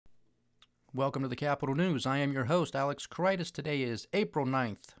Welcome to the Capital News. I am your host, Alex Kreitis. Today is April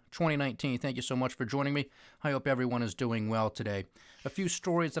 9th, 2019. Thank you so much for joining me. I hope everyone is doing well today. A few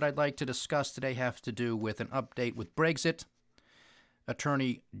stories that I'd like to discuss today have to do with an update with Brexit,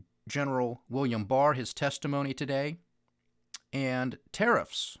 Attorney General William Barr, his testimony today, and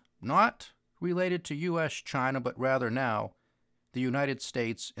tariffs, not related to U.S., China, but rather now the United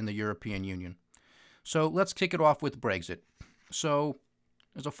States and the European Union. So let's kick it off with Brexit. So,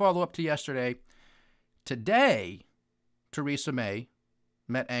 as a follow-up to yesterday, today, Theresa May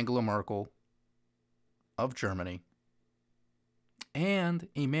met Angela Merkel of Germany and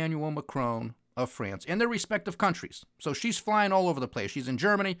Emmanuel Macron of France in their respective countries. So she's flying all over the place. She's in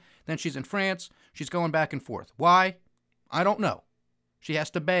Germany, then she's in France. She's going back and forth. Why? I don't know. She has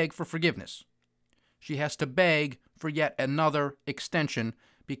to beg for forgiveness. She has to beg for yet another extension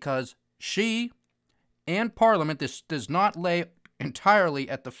because she and Parliament, this does not lay entirely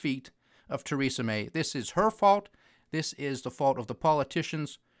at the feet of Theresa May. This is her fault. This is the fault of the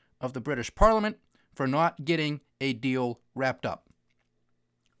politicians of the British Parliament for not getting a deal wrapped up.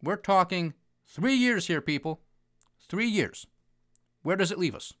 We're talking 3 years here, people. 3 years. Where does it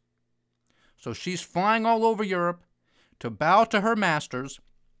leave us? So she's flying all over Europe to bow to her masters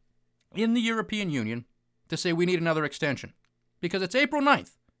in the European Union to say we need another extension. Because it's April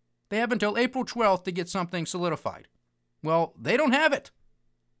 9th. They have until April 12th to get something solidified. Well, they don't have it.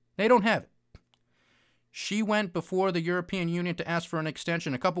 They don't have it. She went before the European Union to ask for an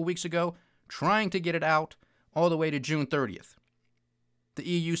extension a couple weeks ago, trying to get it out all the way to June 30th. The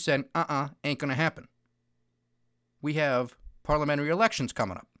EU said, ain't going to happen. We have parliamentary elections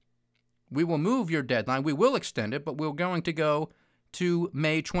coming up. We will move your deadline. We will extend it, but we're going to go to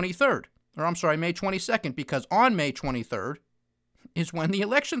May 23rd. Or I'm sorry, May 22nd, because on May 23rd is when the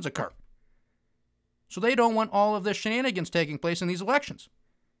elections occur. So they don't want all of the shenanigans taking place in these elections.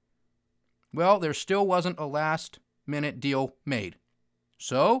 Well, there still wasn't a last-minute deal made.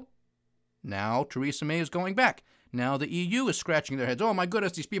 So now Theresa May is going back. Now the EU is scratching their heads. Oh, my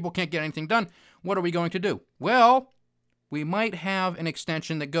goodness, these people can't get anything done. What are we going to do? Well, we might have an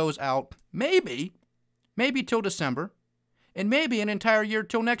extension that goes out maybe till December, and maybe an entire year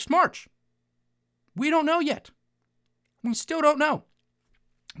till next March. We don't know yet. We still don't know.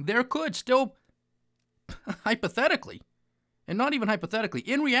 There could still, hypothetically, and not even hypothetically,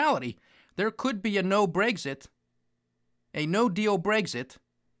 in reality, there could be a no-Brexit, a no-deal Brexit,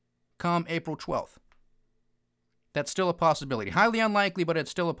 come April 12th. That's still a possibility. Highly unlikely, but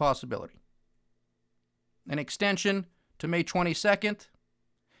it's still a possibility. An extension to May 22nd,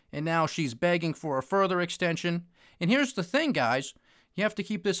 and now she's begging for a further extension. And here's the thing, guys. You have to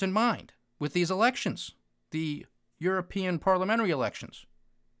keep this in mind with these elections, the European parliamentary elections.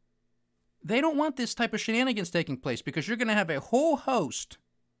 They don't want this type of shenanigans taking place because you're going to have a whole host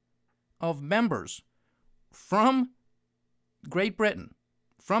of members from Great Britain,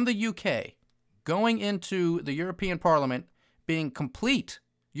 from the UK, going into the European Parliament being complete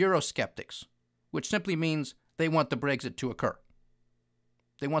Eurosceptics, which simply means they want the Brexit to occur.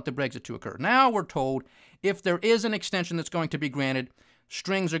 They want the Brexit to occur. Now we're told if there is an extension that's going to be granted,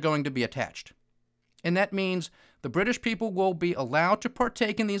 strings are going to be attached. And that means the British people will be allowed to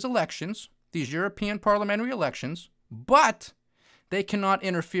partake in these elections, these European parliamentary elections, but they cannot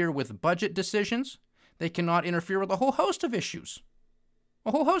interfere with budget decisions. They cannot interfere with a whole host of issues.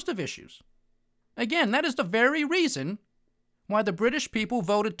 A whole host of issues. Again, that is the very reason why the British people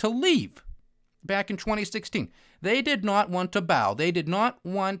voted to leave back in 2016. They did not want to bow. They did not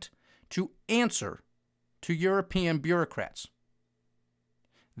want to answer to European bureaucrats.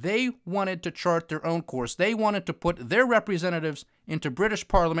 They wanted to chart their own course. They wanted to put their representatives into British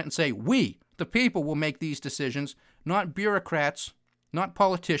Parliament and say, we, the people, will make these decisions, not bureaucrats, not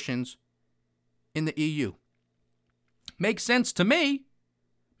politicians in the EU. Makes sense to me.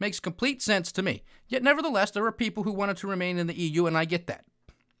 Makes complete sense to me. Yet, nevertheless, there are people who wanted to remain in the EU, and I get that.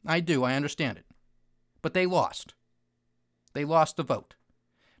 I do. I understand it. But they lost. They lost the vote.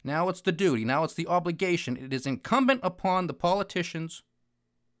 Now it's the duty. Now it's the obligation. It is incumbent upon the politicians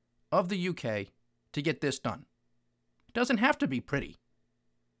of the UK to get this done. It doesn't have to be pretty.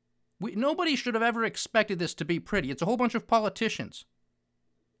 Nobody should have ever expected this to be pretty. It's a whole bunch of politicians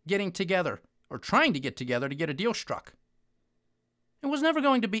getting together, or trying to get together to get a deal struck. It was never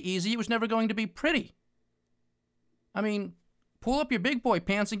going to be easy. It was never going to be pretty. I mean, pull up your big boy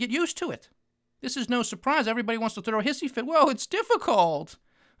pants and get used to it. This is no surprise. Everybody wants to throw a hissy fit. Well, it's difficult.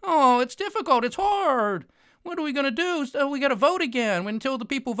 Oh, it's difficult. It's hard. What are we going to do? So we got to vote again until the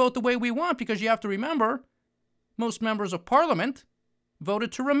people vote the way we want, because you have to remember, most members of Parliament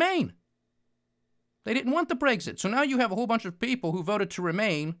voted to remain. They didn't want the Brexit. So now you have a whole bunch of people who voted to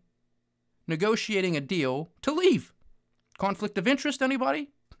remain negotiating a deal to leave. Conflict of interest, anybody?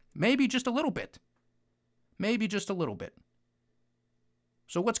 Maybe just a little bit. Maybe just a little bit.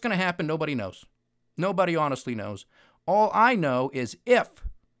 So what's going to happen? Nobody knows. Nobody honestly knows. All I know is if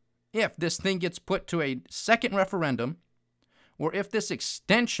this thing gets put to a second referendum, or if this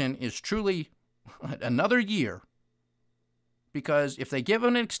extension is truly another year, because if they give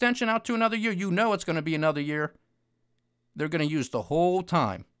an extension out to another year, you know it's going to be another year. They're going to use the whole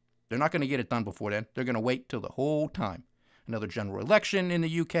time. They're not going to get it done before then. They're going to wait till the whole time. Another general election in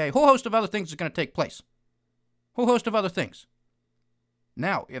the UK. A whole host of other things is going to take place. Whole host of other things.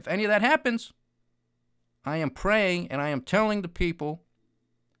 Now, if any of that happens, I am praying and I am telling the people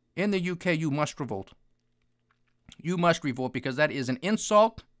in the UK, you must revolt. You must revolt, because that is an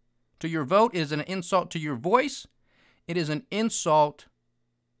insult to your vote. It is an insult to your voice. It is an insult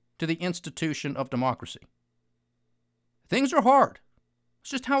to the institution of democracy. Things are hard.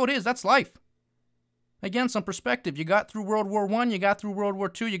 It's just how it is. That's life. Again, some perspective. You got through World War I, you got through World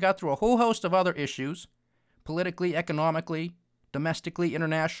War II, you got through a whole host of other issues, politically, economically, domestically,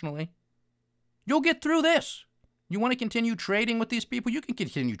 internationally. You'll get through this. You want to continue trading with these people? You can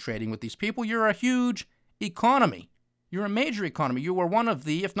continue trading with these people. You're a huge economy. You're a major economy. You are one of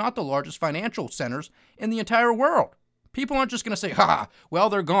the, if not the largest financial centers in the entire world. People aren't just going to say, well,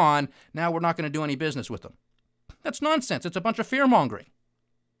 they're gone. Now we're not going to do any business with them. That's nonsense. It's a bunch of fear-mongering.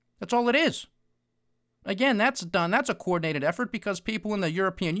 That's all it is. Again, that's done. That's a coordinated effort because people in the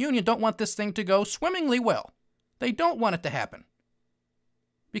European Union don't want this thing to go swimmingly well. They don't want it to happen.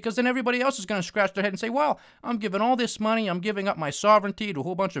 Because then everybody else is going to scratch their head and say, well, I'm giving all this money, I'm giving up my sovereignty to a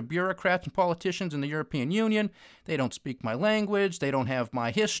whole bunch of bureaucrats and politicians in the European Union. They don't speak my language, they don't have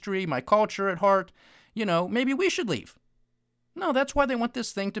my history, my culture at heart. You know, maybe we should leave. No, that's why they want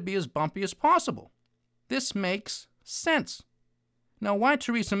this thing to be as bumpy as possible. This makes sense. Now, why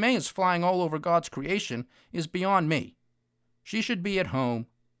Theresa May is flying all over God's creation is beyond me. She should be at home,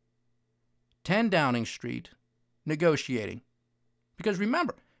 10 Downing Street, negotiating. Because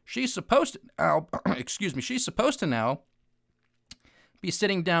remember, she's supposed to now, she's supposed to now be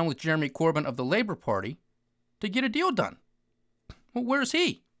sitting down with Jeremy Corbyn of the Labour Party to get a deal done. Well, where's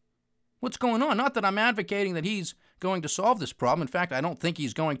he? What's going on? Not that I'm advocating that he's going to solve this problem. In fact, I don't think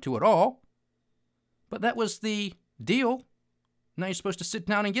he's going to at all. But that was the deal. Now you're supposed to sit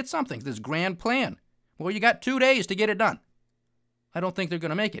down and get something, this grand plan. Well, you got 2 days to get it done. I don't think they're going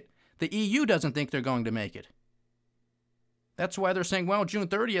to make it. The EU doesn't think they're going to make it. That's why they're saying, well, June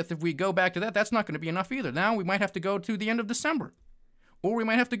 30th, if we go back to that, that's not going to be enough either. Now we might have to go to the end of December. Or we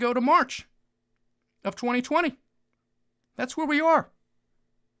might have to go to March of 2020. That's where we are.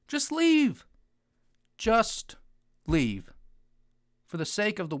 Just leave. Just leave. For the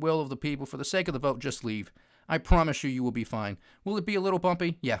sake of the will of the people, for the sake of the vote, just leave. I promise you, you will be fine. Will it be a little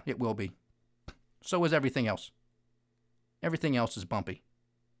bumpy? Yeah, it will be. So is everything else. Everything else is bumpy.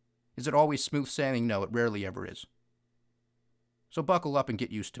 Is it always smooth sailing? No, it rarely ever is. So buckle up and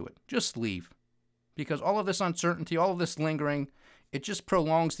get used to it. Just leave. Because all of this uncertainty, all of this lingering, it just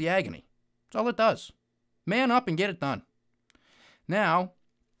prolongs the agony. That's all it does. Man up and get it done. Now,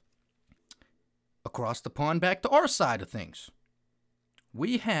 across the pond back to our side of things.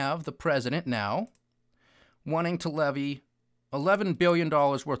 We have the president now wanting to levy $11 billion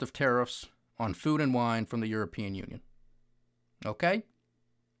worth of tariffs on food and wine from the European Union. Okay?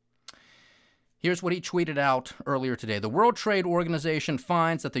 Here's what he tweeted out earlier today. The World Trade Organization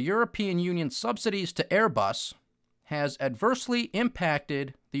finds that the European Union's subsidies to Airbus has adversely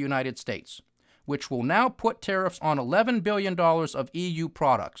impacted the United States, which will now put tariffs on $11 billion of EU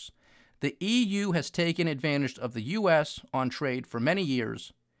products. The EU has taken advantage of the U.S. on trade for many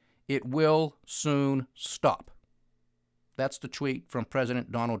years. It will soon stop. That's the tweet from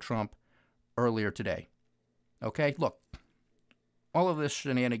President Donald Trump earlier today. Okay, look. All of this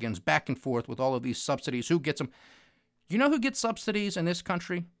shenanigans back and forth with all of these subsidies. Who gets them? You know who gets subsidies in this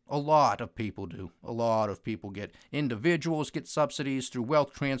country? A lot of people do. A lot of people get. Individuals get subsidies through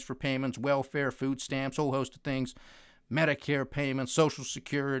wealth transfer payments, welfare, food stamps, a whole host of things, Medicare payments, Social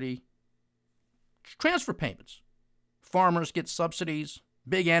Security, transfer payments. Farmers get subsidies.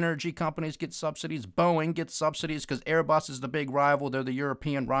 Big energy companies get subsidies. Boeing gets subsidies because Airbus is the big rival. They're the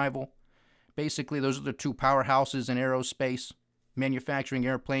European rival. Basically, those are the two powerhouses in aerospace. Manufacturing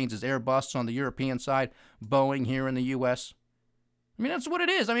airplanes is Airbus on the European side, Boeing here in the U.S. I mean, that's what it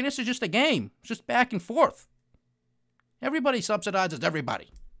is. I mean, this is just a game. It's just back and forth. Everybody subsidizes everybody.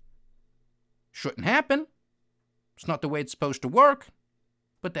 Shouldn't happen. It's not the way it's supposed to work,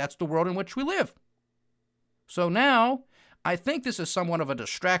 but that's the world in which we live. So now, I think this is somewhat of a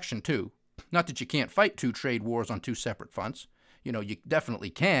distraction, too. Not that you can't fight two trade wars on two separate fronts. You know, you definitely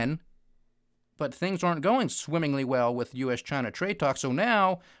can. But things aren't going swimmingly well with U.S.-China trade talks. So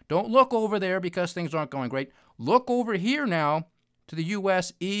now, don't look over there because things aren't going great. Look over here now to the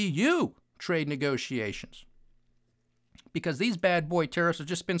U.S.-EU trade negotiations, because these bad boy tariffs have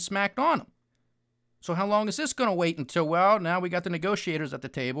just been smacked on them. So how long is this going to wait until, well, now we got the negotiators at the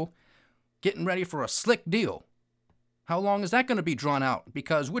table getting ready for a slick deal? How long is that going to be drawn out?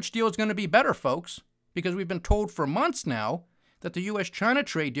 Because which deal is going to be better, folks? Because we've been told for months now that the U.S.-China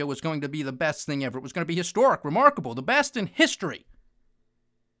trade deal was going to be the best thing ever. It was going to be historic, remarkable, the best in history.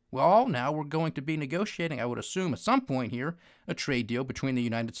 Well, now we're going to be negotiating, I would assume, at some point here, a trade deal between the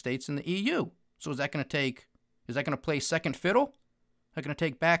United States and the EU. So is that going to play second fiddle? Is that going to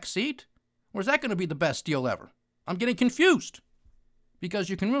take back seat? Or is that going to be the best deal ever? I'm getting confused. Because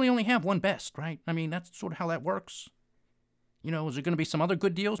you can really only have one best, right? I mean, that's sort of how that works. You know, is there going to be some other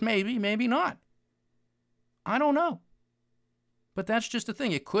good deals? Maybe, maybe not. I don't know. But that's just the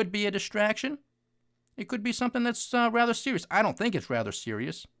thing. It could be a distraction. It could be something that's rather serious. I don't think it's rather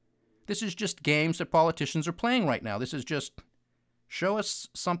serious. This is just games that politicians are playing right now. This is just show us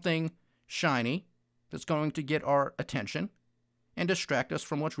something shiny that's going to get our attention and distract us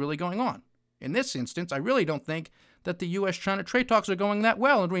from what's really going on. In this instance, I really don't think that the U.S.-China trade talks are going that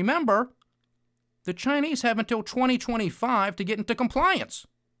well. And remember, the Chinese have until 2025 to get into compliance.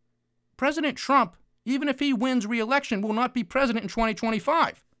 President Trump, even if he wins re-election, will not be president in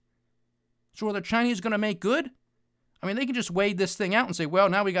 2025. So are the Chinese going to make good? I mean, they can just wade this thing out and say, well,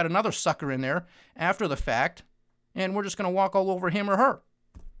 now we got another sucker in there after the fact, and we're just going to walk all over him or her.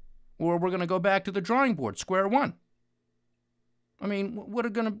 Or we're going to go back to the drawing board, square one. I mean,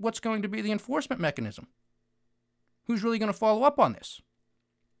 what's going to be the enforcement mechanism? Who's really going to follow up on this?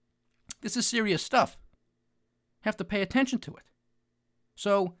 This is serious stuff. Have to pay attention to it.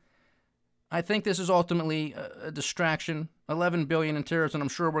 So I think this is ultimately a distraction. $11 billion in tariffs, and I'm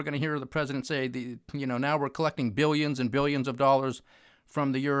sure we're going to hear the president say, now we're collecting billions and billions of dollars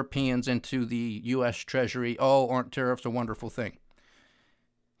from the Europeans into the U.S. Treasury. Oh, aren't tariffs a wonderful thing?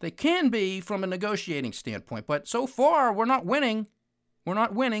 They can be from a negotiating standpoint, but so far we're not winning. We're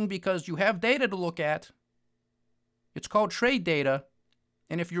not winning because you have data to look at. It's called trade data.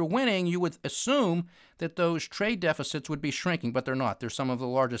 And if you're winning, you would assume that those trade deficits would be shrinking, but they're not. They're some of the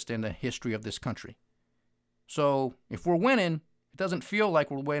largest in the history of this country. So if we're winning, it doesn't feel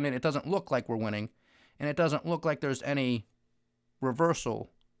like we're winning. It doesn't look like we're winning. And it doesn't look like there's any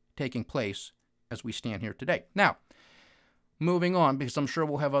reversal taking place as we stand here today. Now, moving on, because I'm sure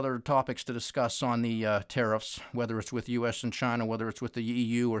we'll have other topics to discuss on the tariffs, whether it's with U.S. and China, whether it's with the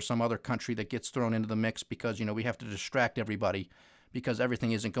EU or some other country that gets thrown into the mix because, we have to distract everybody because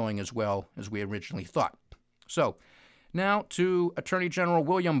everything isn't going as well as we originally thought. So, now to Attorney General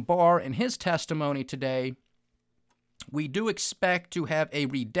William Barr and his testimony today. We do expect to have a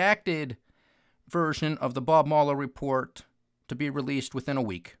redacted version of the Bob Mueller report to be released within a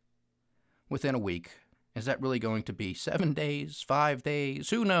week. Within a week. Is that really going to be 7 days, 5 days?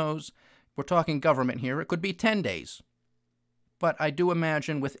 Who knows? We're talking government here. It could be 10 days. But I do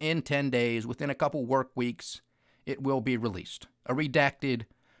imagine within 10 days, within a couple work weeks, it will be released. A redacted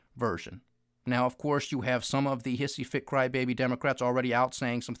version. Now, of course, you have some of the hissy fit crybaby Democrats already out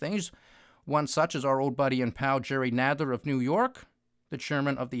saying some things. One such as our old buddy and pal Jerry Nadler of New York, the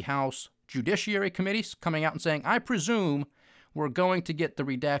chairman of the House Judiciary Committee, coming out and saying, I presume we're going to get the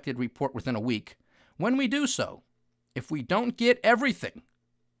redacted report within a week. When we do so, if we don't get everything,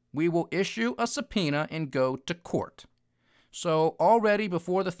 we will issue a subpoena and go to court. So already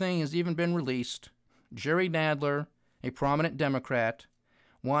before the thing has even been released, Jerry Nadler, a prominent Democrat,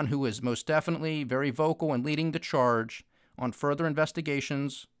 one who is most definitely very vocal and leading the charge on further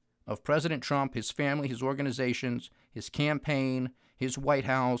investigations of President Trump, his family, his organizations, his campaign, his White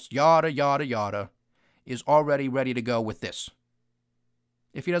House, yada, yada, yada, is already ready to go with this.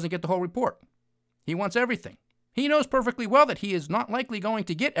 If he doesn't get the whole report. He wants everything. He knows perfectly well that he is not likely going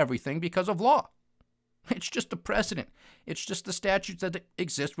to get everything because of law. It's just a precedent. It's just the statutes that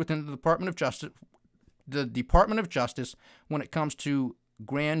exist within the Department of Justice. The Department of Justice when it comes to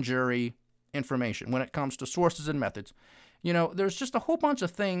grand jury information, when it comes to sources and methods. There's just a whole bunch of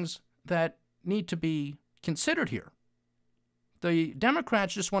things that need to be considered here. The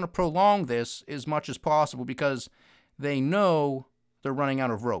Democrats just want to prolong this as much as possible because they know they're running out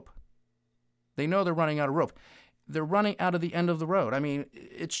of rope. They know they're running out of rope. They're running out of the end of the road. I mean,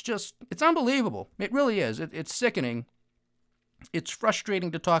 it's unbelievable. It really is. It's sickening. It's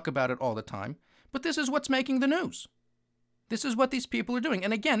frustrating to talk about it all the time. But this is what's making the news. This is what these people are doing.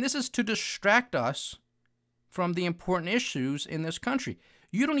 And again, this is to distract us from the important issues in this country.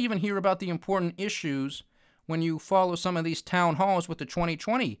 You don't even hear about the important issues when you follow some of these town halls with the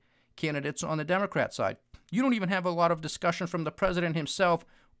 2020 candidates on the Democrat side. You don't even have a lot of discussion from the president himself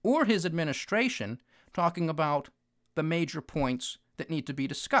or his administration talking about the major points that need to be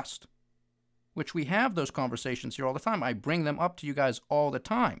discussed, which we have those conversations here all the time. I bring them up to you guys all the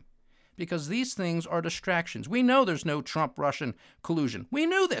time because these things are distractions. We know there's no Trump-Russian collusion. We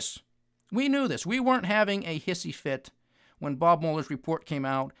knew this. We knew this. We weren't having a hissy fit when Bob Mueller's report came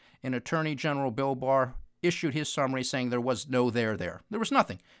out and Attorney General Bill Barr issued his summary saying there was no there. There was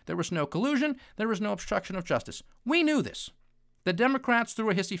nothing. There was no collusion. There was no obstruction of justice. We knew this. The Democrats threw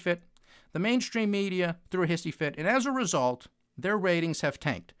a hissy fit. The mainstream media threw a hissy fit. And as a result, their ratings have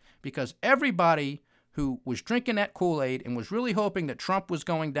tanked because everybody who was drinking that Kool-Aid and was really hoping that Trump was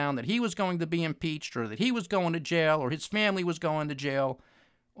going down, that he was going to be impeached or that he was going to jail or his family was going to jail,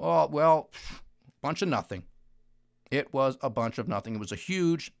 well, bunch of nothing. It was a bunch of nothing. It was a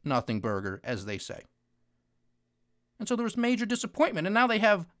huge nothing burger, as they say. And so there was major disappointment, and now they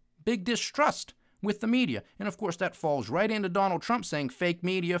have big distrust with the media. And of course, that falls right into Donald Trump saying fake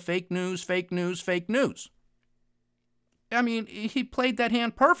media, fake news, fake news, fake news. I mean, he played that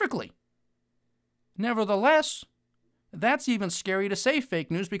hand perfectly. Nevertheless, that's even scary to say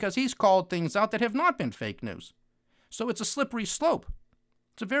fake news because he's called things out that have not been fake news. So it's a slippery slope.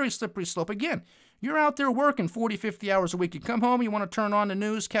 It's a very slippery slope. Again, you're out there working 40, 50 hours a week. You come home, you want to turn on the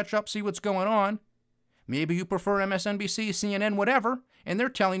news, catch up, see what's going on. Maybe you prefer MSNBC, CNN, whatever, and they're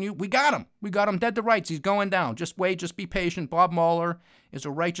telling you, we got him. We got him dead to rights. He's going down. Just wait, just be patient. Bob Mueller is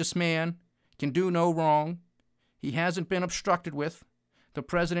a righteous man, can do no wrong. He hasn't been obstructed with. The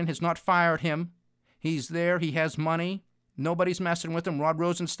president has not fired him. He's there. He has money. Nobody's messing with him. Rod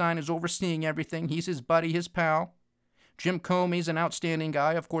Rosenstein is overseeing everything. He's his buddy, his pal. Jim Comey's an outstanding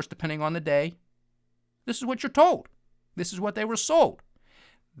guy, of course, depending on the day. This is what you're told. This is what they were sold.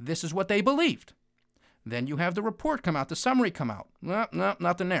 This is what they believed. Then you have the report come out, the summary come out. No,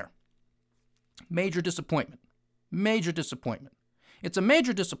 nothing there. Major disappointment. Major disappointment. It's a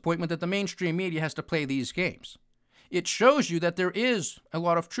major disappointment that the mainstream media has to play these games. It shows you that there is a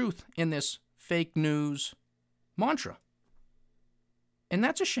lot of truth in this fake news mantra. And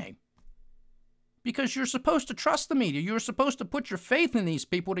that's a shame. Because you're supposed to trust the media. You're supposed to put your faith in these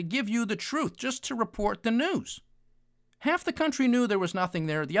people to give you the truth, just to report the news. Half the country knew there was nothing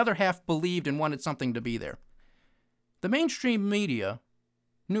there. The other half believed and wanted something to be there. The mainstream media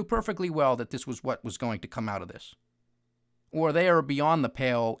knew perfectly well that this was what was going to come out of this. Or they are beyond the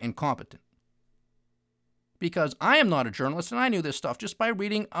pale incompetent. Because I am not a journalist, and I knew this stuff just by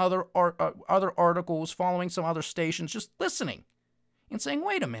reading other articles, following some other stations, just listening. And saying,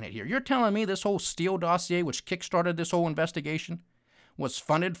 wait a minute here, you're telling me this whole Steele dossier, which kickstarted this whole investigation, was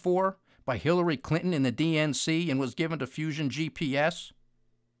funded for by Hillary Clinton in the DNC and was given to Fusion GPS,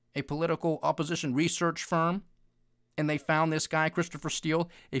 a political opposition research firm, and they found this guy, Christopher Steele,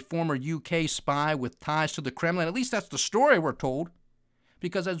 a former UK spy with ties to the Kremlin. At least that's the story we're told.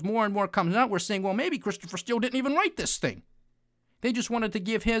 Because as more and more comes out, we're saying, well, maybe Christopher Steele didn't even write this thing. They just wanted to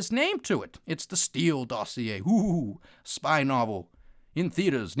give his name to it. It's the Steele dossier. Ooh, spy novel. In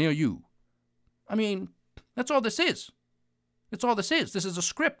theaters near you. I mean, that's all this is. That's all this is. This is a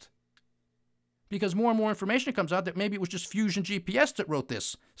script. Because more and more information comes out that maybe it was just Fusion GPS that wrote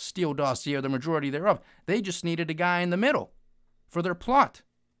this Steele dossier, or the majority thereof. They just needed a guy in the middle for their plot.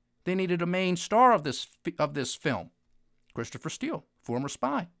 They needed a main star of this film. Christopher Steele, former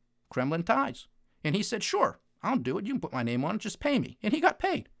spy, Kremlin ties. And he said, sure, I'll do it. You can put my name on it. Just pay me. And he got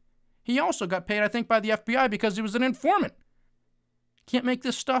paid. He also got paid, I think, by the FBI because he was an informant. Can't make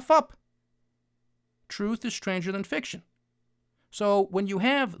this stuff up. Truth is stranger than fiction. So when you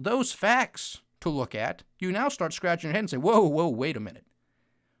have those facts to look at, you now start scratching your head and say, whoa, wait a minute.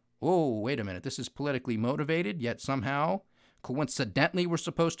 Whoa, wait a minute. This is politically motivated, yet somehow, coincidentally, we're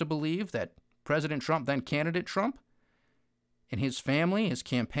supposed to believe that President Trump, then candidate Trump, and his family, his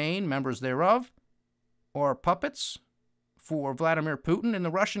campaign, members thereof, are puppets for Vladimir Putin and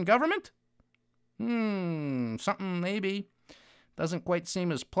the Russian government? Something maybe doesn't quite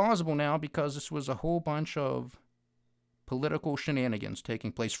seem as plausible now because this was a whole bunch of political shenanigans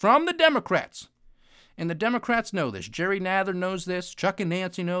taking place from the Democrats. And the Democrats know this. Jerry Nadler knows this. Chuck and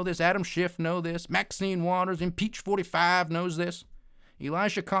Nancy know this. Adam Schiff know this. Maxine Waters, Impeach 45 knows this.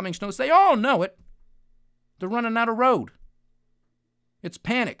 Elijah Cummings knows. They all know it. They're running out of road. It's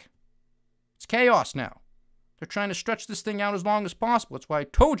panic. It's chaos now. They're trying to stretch this thing out as long as possible. That's why I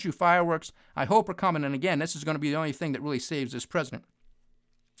told you fireworks, I hope, are coming. And again, this is going to be the only thing that really saves this president,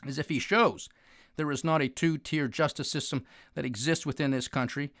 is if he shows there is not a two-tier justice system that exists within this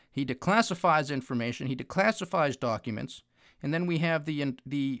country. He declassifies information. He declassifies documents. And then we have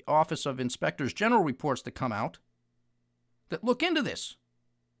the Office of Inspectors General reports that come out that look into this.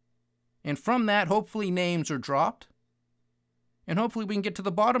 And from that, hopefully names are dropped. And hopefully we can get to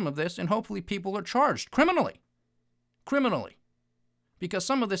the bottom of this, and hopefully people are charged criminally. Criminally. Because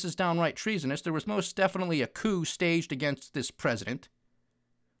some of this is downright treasonous. There was most definitely a coup staged against this president.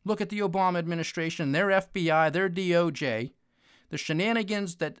 Look at the Obama administration, their FBI, their DOJ, the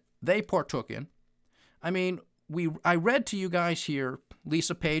shenanigans that they partook in. I mean, I read to you guys here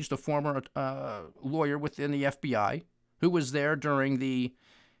Lisa Page, the former lawyer within the FBI, who was there during the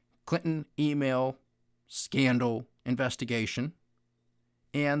Clinton email scandal investigation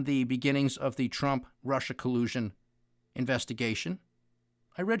and the beginnings of the Trump-Russia collusion investigation.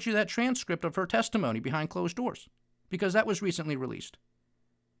 I read you that transcript of her testimony behind closed doors because that was recently released.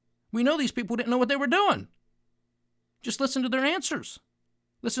 We know these people didn't know what they were doing. Just listen to their answers.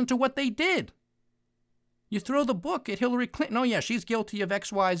 Listen to what they did. You throw the book at Hillary Clinton. Oh, yeah, she's guilty of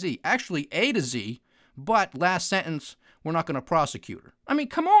X, Y, Z. Actually, A to Z, but last sentence, we're not going to prosecute her. I mean,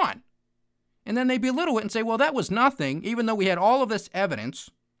 come on. And then they belittle it and say, well, that was nothing, even though we had all of this evidence.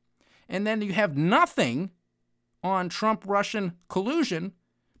 And then you have nothing on Trump-Russian collusion.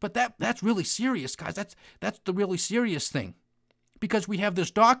 But that's really serious, guys. That's the really serious thing. Because we have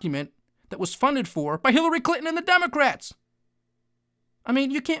this document that was funded for by Hillary Clinton and the Democrats. I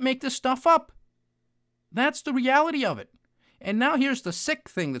mean, you can't make this stuff up. That's the reality of it. And now here's the sick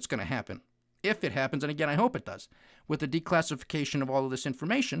thing that's going to happen. If it happens, and again, I hope it does, with the declassification of all of this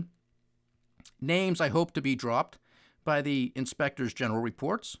information. Names I hope to be dropped by the inspectors general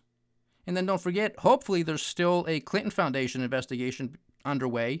reports. And then don't forget, hopefully there's still a Clinton Foundation investigation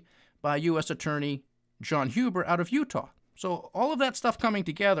underway by U.S. Attorney John Huber out of Utah. So all of that stuff coming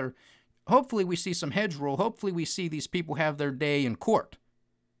together, hopefully we see some heads roll. Hopefully we see these people have their day in court.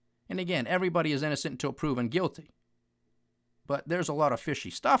 And again, everybody is innocent until proven guilty. But there's a lot of fishy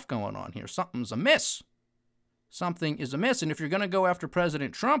stuff going on here. Something's amiss. Something is amiss. And if you're going to go after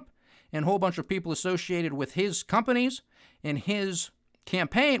President Trump and a whole bunch of people associated with his companies and his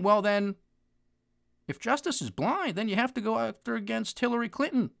campaign, well then, if justice is blind, then you have to go after against Hillary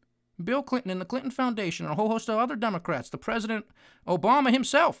Clinton, Bill Clinton and the Clinton Foundation, and a whole host of other Democrats, the President Obama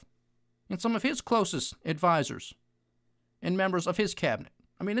himself, and some of his closest advisors and members of his cabinet.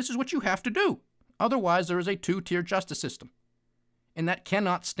 I mean, this is what you have to do. Otherwise, there is a two-tier justice system. And that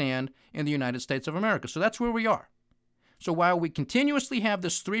cannot stand in the United States of America. So that's where we are. So while we continuously have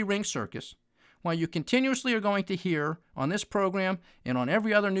this three-ring circus, while you continuously are going to hear on this program and on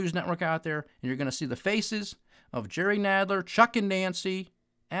every other news network out there, and you're going to see the faces of Jerry Nadler, Chuck and Nancy,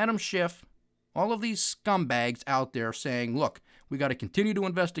 Adam Schiff, all of these scumbags out there saying, look, we got to continue to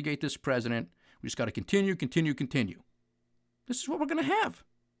investigate this president. We just got to continue. This is what we're going to have.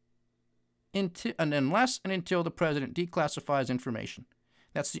 Unless and until the president declassifies information.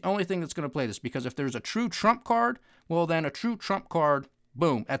 That's the only thing that's going to play this, because if there's a true Trump card, well then a true Trump card,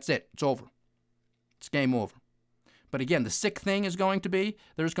 boom, that's it. It's over. It's game over. But again, the sick thing is going to be,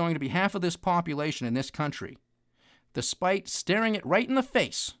 there's going to be half of this population in this country, despite staring it right in the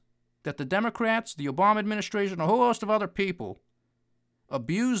face, that the Democrats, the Obama administration, a whole host of other people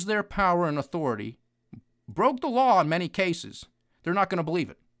abused their power and authority, broke the law in many cases. They're not going to believe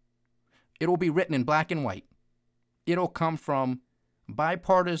it. It will be written in black and white. It'll come from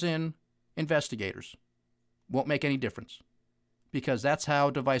bipartisan investigators. Won't make any difference. Because that's how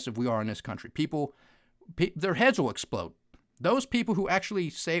divisive we are in this country. People, their heads will explode. Those people who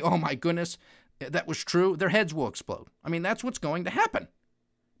actually say, oh my goodness, that was true, their heads will explode. I mean, that's what's going to happen.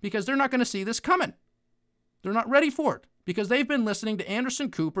 Because they're not going to see this coming. They're not ready for it. Because they've been listening to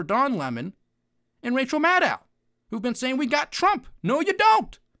Anderson Cooper, Don Lemon, and Rachel Maddow, who've been saying, we got Trump. No, you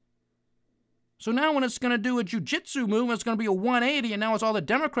don't. So now when it's going to do a jiu-jitsu move, it's going to be a 180, and now it's all the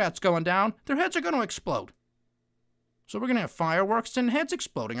Democrats going down, their heads are going to explode. So we're going to have fireworks and heads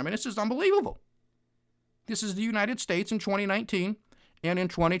exploding. I mean, this is unbelievable. This is the United States in 2019 and in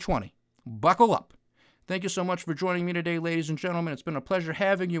 2020. Buckle up. Thank you so much for joining me today, ladies and gentlemen. It's been a pleasure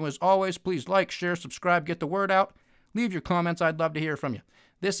having you. As always, please like, share, subscribe, get the word out. Leave your comments. I'd love to hear from you.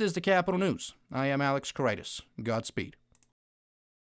 This is the Capitol News. I am Alex Koritis. Godspeed.